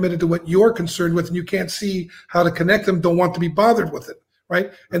so committed to what you're concerned with, and you can't see how to connect them, don't want to be bothered with it,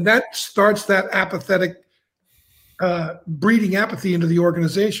 right? And that starts that apathetic, breeding apathy into the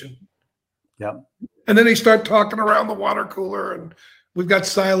organization. Yeah. And then they start talking around the water cooler, and we've got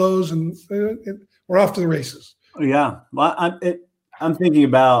silos, and we're off to the races. Yeah. Well, I'm thinking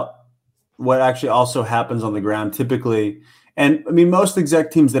about what actually also happens on the ground typically. And I mean, most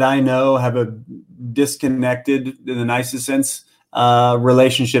exec teams that I know have a disconnected, in the nicest sense,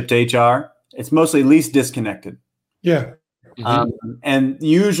 relationship to HR. It's mostly least disconnected. Yeah. And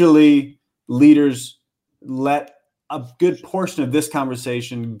usually leaders let a good portion of this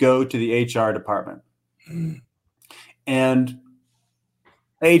conversation go to the HR department. And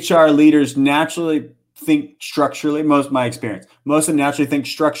HR leaders naturally think structurally, most of my experience, most of them naturally think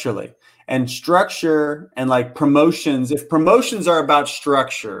structurally. And structure and like promotions, if promotions are about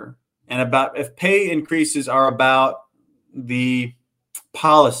structure, and about if pay increases are about the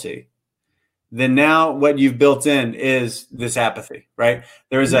policy, then now what you've built in is this apathy, right?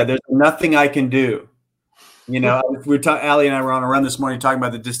 There's nothing I can do. You know, Ali and I were on a run this morning talking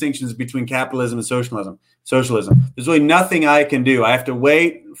about the distinctions between capitalism and socialism. There's really nothing I can do. I have to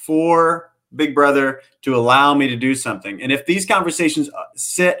wait for Big Brother to allow me to do something. And if these conversations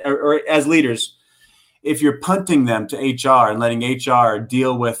sit, or as leaders, if you're punting them to HR and letting HR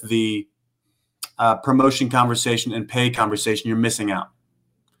deal with the promotion conversation and pay conversation, you're missing out.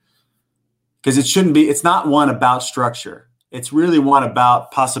 Because it's not one about structure. It's really one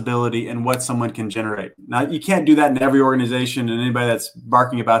about possibility and what someone can generate. Now, you can't do that in every organization, and anybody that's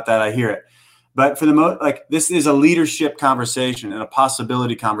barking about that, I hear it. But for the most, like, this is a leadership conversation and a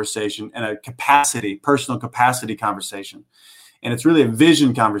possibility conversation and a personal capacity conversation. And it's really a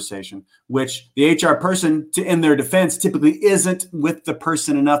vision conversation, which the HR person, in their defense, typically isn't with the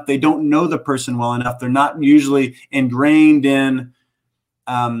person enough. They don't know the person well enough. They're not usually ingrained in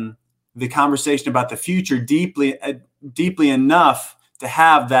the conversation about the future deeply enough to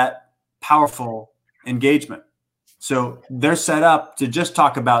have that powerful engagement. So they're set up to just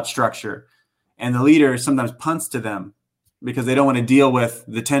talk about structure. And the leader sometimes punts to them because they don't want to deal with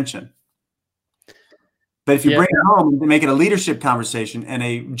the tension. But if you bring it home and make it a leadership conversation and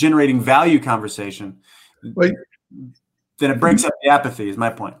a generating value conversation, then it breaks up the apathy, is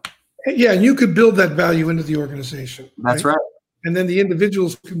my point. Yeah, and you could build that value into the organization. That's right. And then the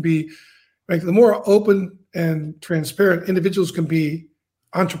individuals can be, like, the more open and transparent individuals can be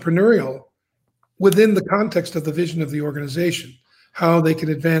entrepreneurial within the context of the vision of the organization. How they can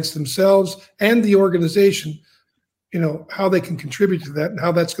advance themselves and the organization, how they can contribute to that, and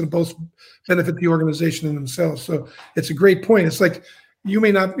how that's going to both benefit the organization and themselves. So it's a great point. It's like, you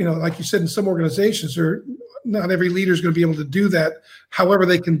may not, like you said, in some organizations, or not every leader is going to be able to do that. However,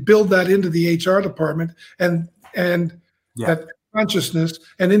 they can build that into the HR department and that consciousness,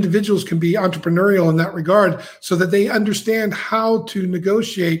 and individuals can be entrepreneurial in that regard, so that they understand how to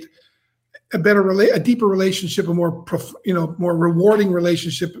negotiate a deeper relationship, a more rewarding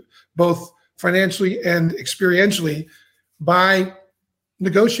relationship, both financially and experientially, by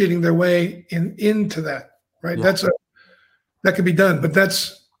negotiating their way into that. Right? Yeah. That can be done, but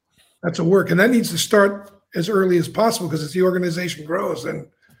that's a work, and that needs to start as early as possible, because as the organization grows, then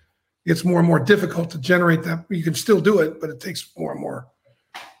it's more and more difficult to generate that. You can still do it, but it takes more and more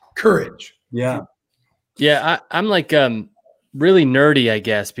courage. Yeah. Yeah. I'm like, really nerdy, I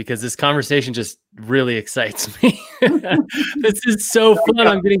guess, because this conversation just really excites me. This is so fun.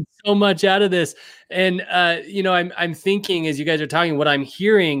 I'm getting so much out of this. And, I'm thinking, as you guys are talking, what I'm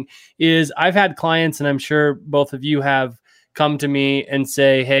hearing is, I've had clients, and I'm sure both of you have, come to me and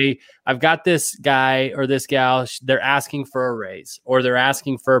say, hey, I've got this guy or this gal, they're asking for a raise, or they're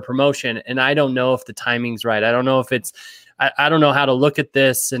asking for a promotion, and I don't know if the timing's right. I don't know if I don't know how to look at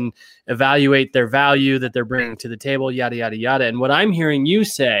this and evaluate their value that they're bringing to the table, yada, yada, yada. And what I'm hearing you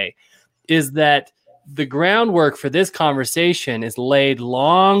say is that the groundwork for this conversation is laid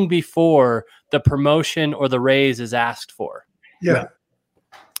long before the promotion or the raise is asked for. Yeah.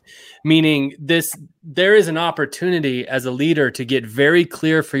 Meaning there is an opportunity as a leader to get very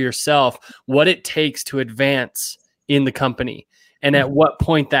clear for yourself what it takes to advance in the company and at what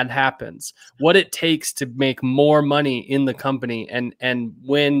point that happens, what it takes to make more money in the company and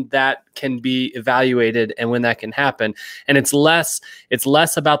when that can be evaluated and when that can happen. And it's less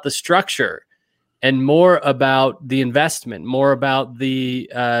about the structure and more about the investment, more about the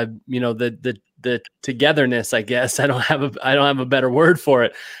the togetherness, I guess. I don't have a better word for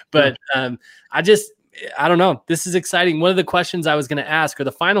it, but I don't know. This is exciting. One of the questions I was going to ask, or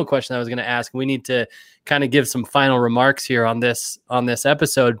the final question I was going to ask, we need to kind of give some final remarks here on this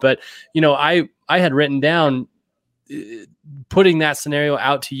episode. But, I had written down putting that scenario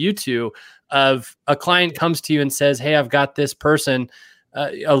out to you two of a client comes to you and says, hey, I've got this person,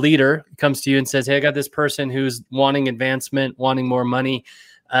 a leader comes to you and says, hey, I got this person who's wanting advancement, wanting more money.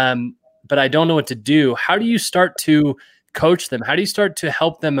 But I don't know what to do. How do you start to coach them? How do you start to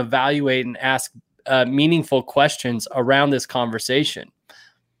help them evaluate and ask meaningful questions around this conversation?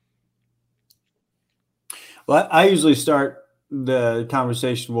 Well, I usually start the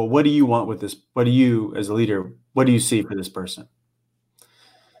conversation. Well, what do you want with this? What do you, as a leader, what do you see for this person?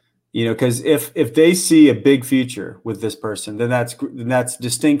 Because if they see a big future with this person, then that's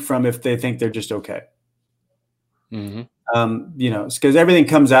distinct from if they think they're just okay. Mm-hmm. Because everything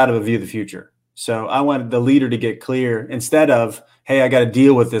comes out of a view of the future. So I wanted the leader to get clear instead of, hey, I got to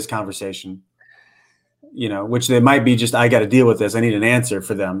deal with this conversation, which they might be just, I got to deal with this. I need an answer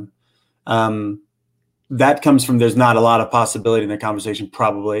for them. That comes from, there's not a lot of possibility in the conversation,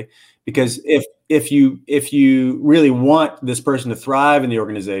 probably, because if you really want this person to thrive in the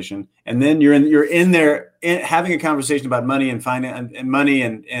organization, and then you're in there having a conversation about money and finance and money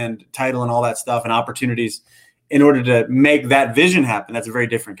and title and all that stuff and opportunities, in order to make that vision happen, that's a very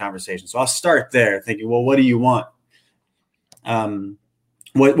different conversation. So I'll start there thinking, well, what do you want?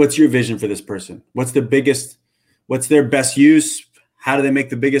 What's your vision for this person? What's their best use? How do they make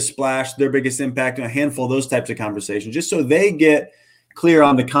the biggest splash, their biggest impact? And a handful of those types of conversations, just so they get clear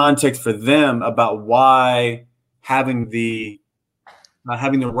on the context for them about why having the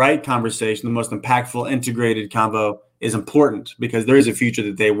right conversation, the most impactful, integrated convo is important, because there is a future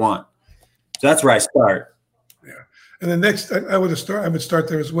that they want. So that's where I start. And the next, I would start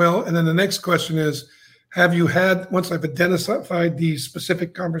there as well. And then the next question is, have you had, once I've identified these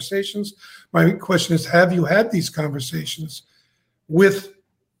specific conversations, my question is, have you had these conversations with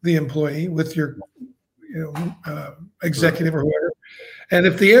the employee, with your executive or whoever? And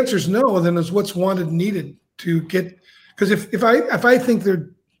if the answer is no, then it's what's wanted and needed to get, because if I think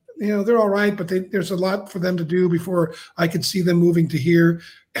they're all right, but there's a lot for them to do before I could see them moving to here.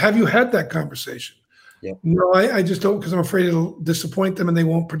 Have you had that conversation? Yeah. No, I just don't, because I'm afraid it'll disappoint them and they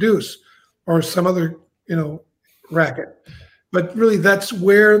won't produce, or some other, racket. But really, that's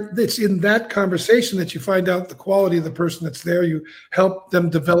where it's in that conversation that you find out the quality of the person that's there. You help them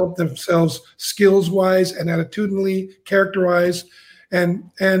develop themselves skills-wise and attitudinally, character-wise,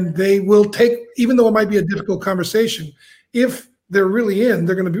 and they will take, even though it might be a difficult conversation, if they're really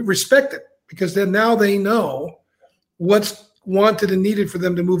they're going to be respected, because then now they know what's wanted and needed for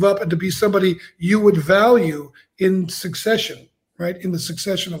them to move up and to be somebody you would value in succession, right? In the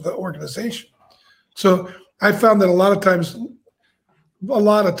succession of the organization. So I found that a lot of times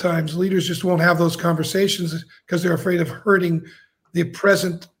leaders just won't have those conversations because they're afraid of hurting the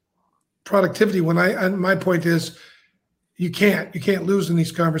present productivity. My point is, you can't lose in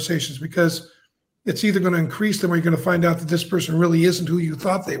these conversations, because it's either going to increase them or you're going to find out that this person really isn't who you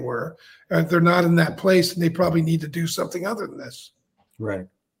thought they were. They're not in that place, and they probably need to do something other than this. Right.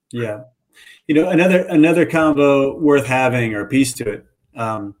 Yeah. Another combo worth having, or a piece to it,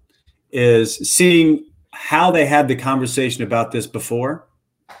 is seeing how they had the conversation about this before.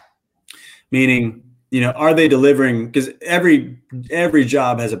 Meaning, are they delivering? Because every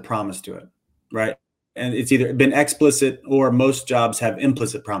job has a promise to it, right? And it's either been explicit, or most jobs have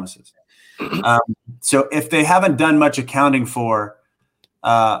implicit promises. So if they haven't done much accounting for,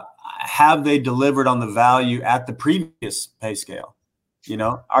 have they delivered on the value at the previous pay scale?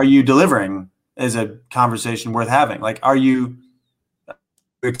 Are you delivering? Is a conversation worth having. Like, are you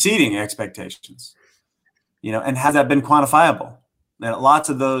exceeding expectations? And has that been quantifiable? And lots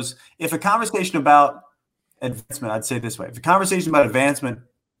of those, if a conversation about advancement, I'd say it this way, if a conversation about advancement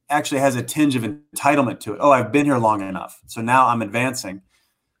actually has a tinge of entitlement to it, oh, I've been here long enough, so now I'm advancing.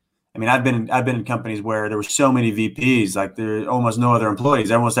 I mean, I've been in companies where there were so many VPs, like there are almost no other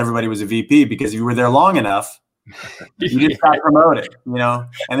employees. Almost everybody was a VP, because you were there long enough, you just got promoted, and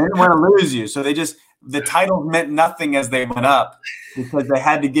they didn't want to lose you. So they just, the title meant nothing as they went up because they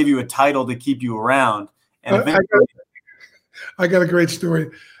had to give you a title to keep you around. And eventually, I got a great story.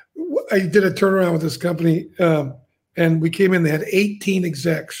 I did a turnaround with this company, and we came in. They had 18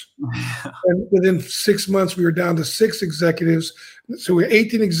 execs, and within 6 months, we were down to 6 executives. So we were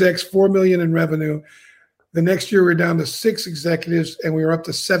 18 execs, 4 million in revenue. The next year, we were down to 6 executives, and we were up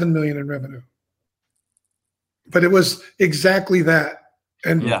to 7 million in revenue. But it was exactly that,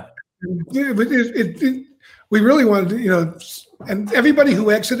 and yeah, we really wanted to, you know, and everybody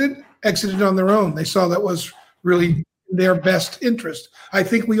who exited on their own. They saw that was really their best interest. I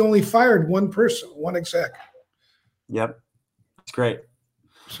think we only fired one person, one exec. Yep, it's great.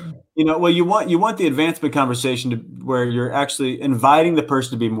 So, you know, well, you want the advancement conversation to where you're actually inviting the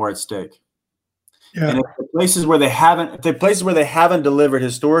person to be more at stake. yeah. And if the places where they haven't delivered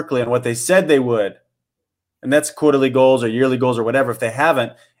historically on what they said they would, and that's quarterly goals or yearly goals or whatever, if they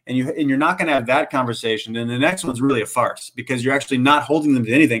haven't, and you're not going to have that conversation, then the next one's really a farce because you're actually not holding them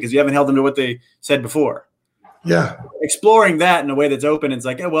to anything because you haven't held them to what they said before. Yeah. Exploring that in a way that's open, it's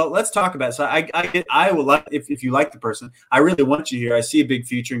like, hey, well, let's talk about it. So I will like, if you like the person, I really want you here. I see a big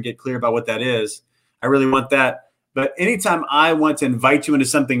future and get clear about what that is. I really want that. But anytime I want to invite you into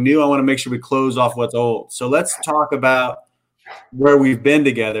something new, I want to make sure we close off what's old. So let's talk about where we've been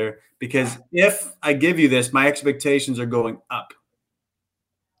together, because if I give you this, my expectations are going up.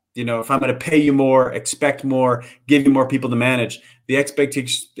 You know, if I'm going to pay you more, expect more, give you more people to manage, the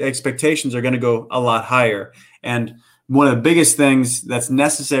expectations are going to go a lot higher. And one of the biggest things that's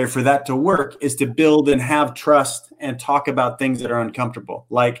necessary for that to work is to build and have trust and talk about things that are uncomfortable,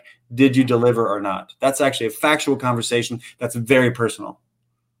 like, did you deliver or not? That's actually a factual conversation that's very personal.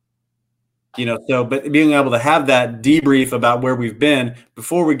 You know, so, but being able to have that debrief about where we've been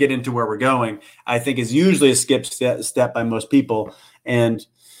before we get into where we're going, I think is usually a skip step by most people. And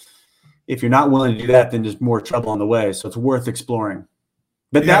if you're not willing to do that, then there's more trouble on the way. So it's worth exploring.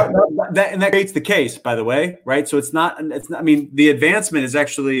 But that creates the case, by the way, right? So it's not. I mean, the advancement is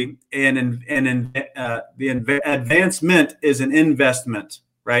actually the advancement is an investment,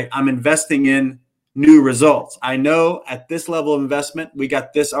 right? I'm investing in new results. I know at this level of investment, we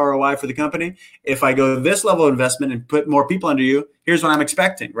got this ROI for the company. If I go to this level of investment and put more people under you, here's what I'm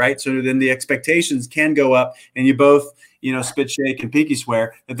expecting, right? So then the expectations can go up, and you both, you know, spit, shake, and pinky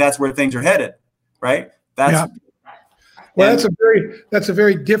swear that that's where things are headed, right? Well, that's a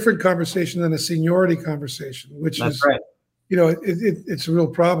very different conversation than a seniority conversation, which is, right. You know, it's a real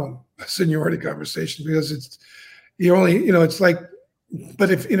problem, a seniority conversation, because it's like, but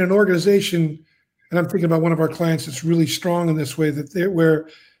if in an organization, and I'm thinking about one of our clients that's really strong in this way, that where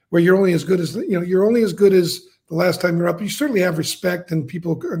you're only as good as, you know, you're only as good as the last time you're up. You certainly have respect, and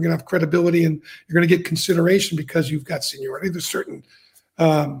people are going to have credibility, and you're going to get consideration because you've got seniority. There's certain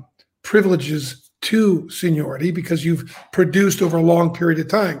privileges to seniority because you've produced over a long period of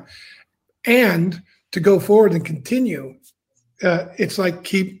time. And to go forward and continue, it's like,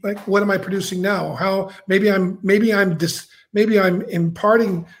 what am I producing now? How maybe I'm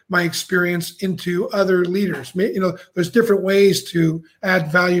imparting my experience into other leaders. You know, there's different ways to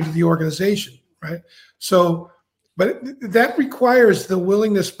add value to the organization, right? So, but that requires the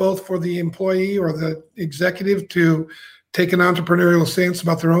willingness both for the employee or the executive to take an entrepreneurial stance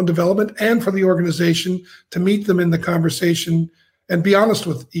about their own development, and for the organization to meet them in the conversation and be honest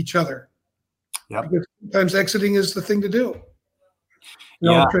with each other. Yeah. Because sometimes exiting is the thing to do.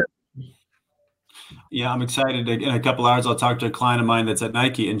 Yeah, I'm excited. In a couple hours, I'll talk to a client of mine that's at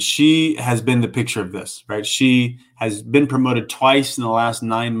Nike, and she has been the picture of this, right? She has been promoted twice in the last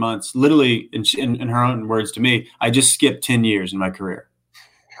 9 months. Literally, in her own words to me, I just skipped 10 years in my career.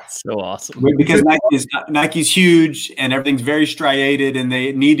 So awesome. Because Nike's huge and everything's very striated, and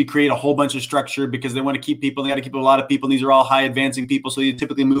they need to create a whole bunch of structure because they want to keep people. They got to keep a lot of people. And these are all high advancing people. So you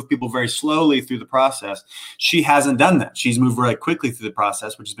typically move people very slowly through the process. She hasn't done that. She's moved very quickly through the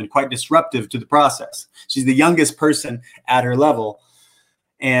process, which has been quite disruptive to the process. She's the youngest person at her level.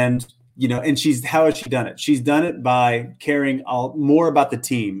 And, you know, and how has she done it? She's done it by caring more about the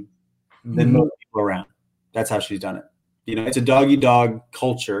team than most people around. That's how she's done it. You know, it's a dog-eat-dog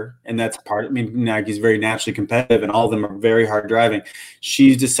culture, and that's part. I mean, Nike's very naturally competitive, and all of them are very hard driving.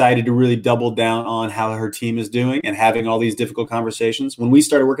 She's decided to really double down on how her team is doing and having all these difficult conversations. When we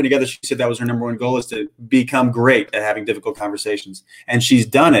started working together, she said that was her number one goal, is to become great at having difficult conversations. And she's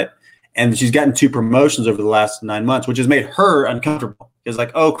done it, and she's gotten 2 promotions over the last 9 months, which has made her uncomfortable. It's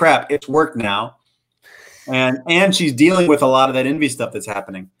like, oh, crap, it's work now. And she's dealing with a lot of that envy stuff that's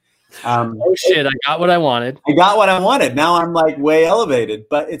happening. Oh shit, I got what I wanted. Now I'm like way elevated,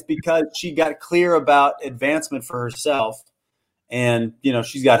 but it's because she got clear about advancement for herself And, you know,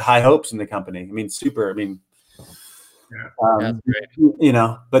 she's got high hopes in the company. I mean, that's great. You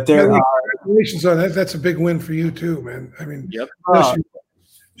know, but congratulations on that. That's a big win for you too, man. I mean, yep.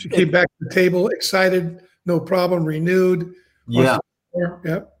 She came back to the table excited, no problem, renewed. Yeah.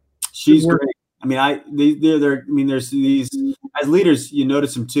 Yep. She's great. I mean, there's these, as leaders, you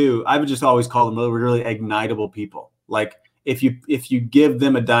notice them too. I would just always call them really ignitable people. Like if you give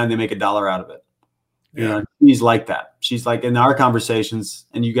them a dime, they make $1 out of it. You know, she's like that. She's like in our conversations,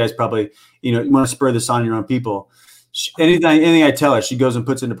 and you guys probably, you know, you want to spur this on your own people. Anything I tell her, she goes and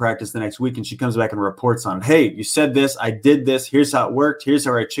puts into practice the next week, and she comes back and reports on it. Hey, you said this, I did this. Here's how it worked. Here's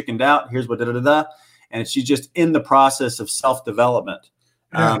how I chickened out. Here's what da. And she's just in the process of self-development.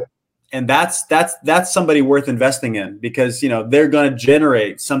 Yeah. And that's somebody worth investing in, because, you know, they're going to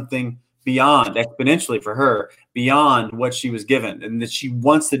generate something beyond, exponentially for her, beyond what she was given, and that she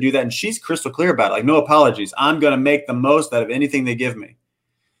wants to do that. And she's crystal clear about it. Like, no apologies. I'm going to make the most out of anything they give me.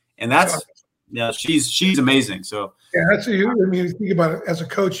 And that's, yeah, she's amazing. So yeah, that's I mean, you think about it as a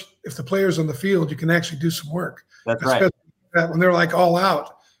coach, if the player's on the field, you can actually do some work. That's right. When they're like all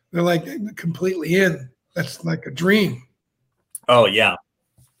out, they're like completely in. That's like a dream. Oh yeah.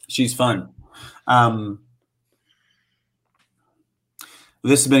 She's fun.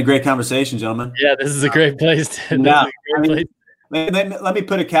 This has been a great conversation, gentlemen. Yeah, this is a great place. Let me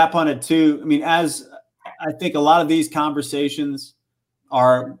put a cap on it too. I mean, as I think a lot of these conversations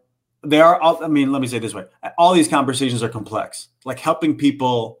let me say it this way. All these conversations are complex, like helping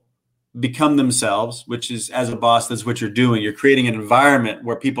people become themselves, which is, as a boss, that's what you're doing. You're creating an environment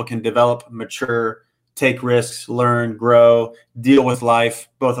where people can develop, mature, take risks, learn, grow, deal with life,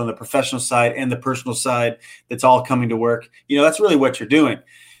 both on the professional side and the personal side. That's all coming to work. You know, that's really what you're doing.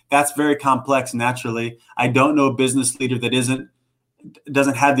 That's very complex naturally. I don't know a business leader that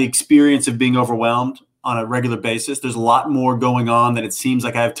doesn't have the experience of being overwhelmed on a regular basis. There's a lot more going on than it seems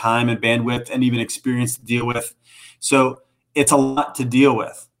like I have time and bandwidth and even experience to deal with. So it's a lot to deal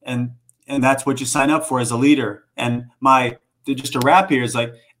with. And that's what you sign up for as a leader. And just to wrap here is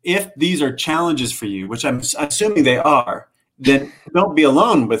like, if these are challenges for you, which I'm assuming they are, then don't be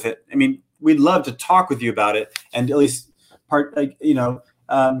alone with it. I mean, we'd love to talk with you about it and at least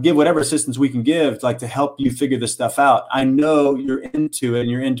give whatever assistance we can give, like to help you figure this stuff out. I know you're into it,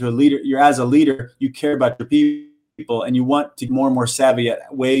 and you're into a leader. As a leader, you care about your people, and you want to get more and more savvy at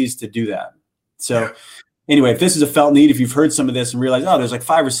ways to do that. So anyway, if this is a felt need, if you've heard some of this and realized, there's like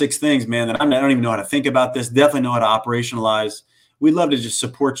 5 or 6 things, man, that I don't even know how to think about this, definitely know how to operationalize. We'd love to just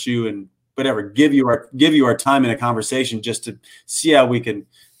support you and whatever, give you our time in a conversation just to see how we can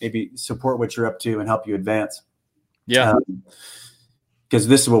maybe support what you're up to and help you advance. Yeah. Because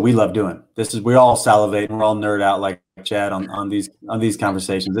this is what we love doing. We all salivate and we're all nerd out like Chad on these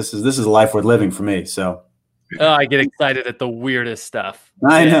conversations. This is a life worth living for me. So I get excited at the weirdest stuff.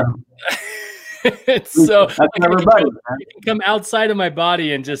 I know. It's so everybody. I can come outside of my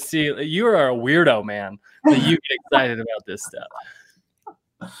body and just see you are a weirdo, man. That you get excited about this stuff.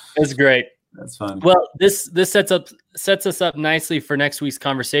 It's great. That's fun. Well, this sets us up nicely for next week's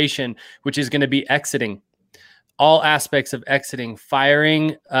conversation, which is going to be exiting. All aspects of exiting,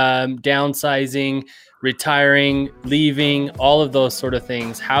 firing, downsizing, retiring, leaving, all of those sort of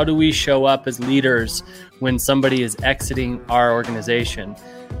things. How do we show up as leaders when somebody is exiting our organization?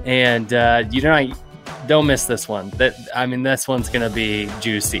 And don't miss this one. This one's going to be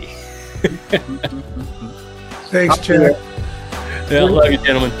juicy. Thanks, Chad. Yeah, love you,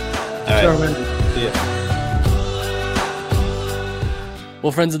 gentlemen. All right. See ya.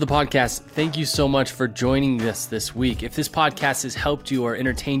 Well, friends of the podcast, thank you so much for joining us this week. If this podcast has helped you or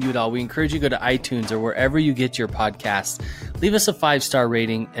entertained you at all, we encourage you to go to iTunes or wherever you get your podcasts. Leave us a 5-star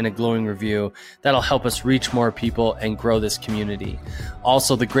rating and a glowing review. That'll help us reach more people and grow this community.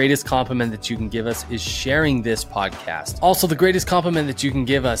 Also, the greatest compliment that you can give us is sharing this podcast.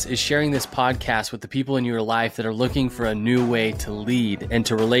 With the people in your life that are looking for a new way to lead and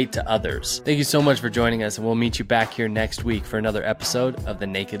to relate to others. Thank you so much for joining us, and we'll meet you back here next week for another episode of the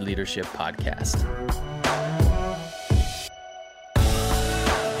Naked Leadership Podcast.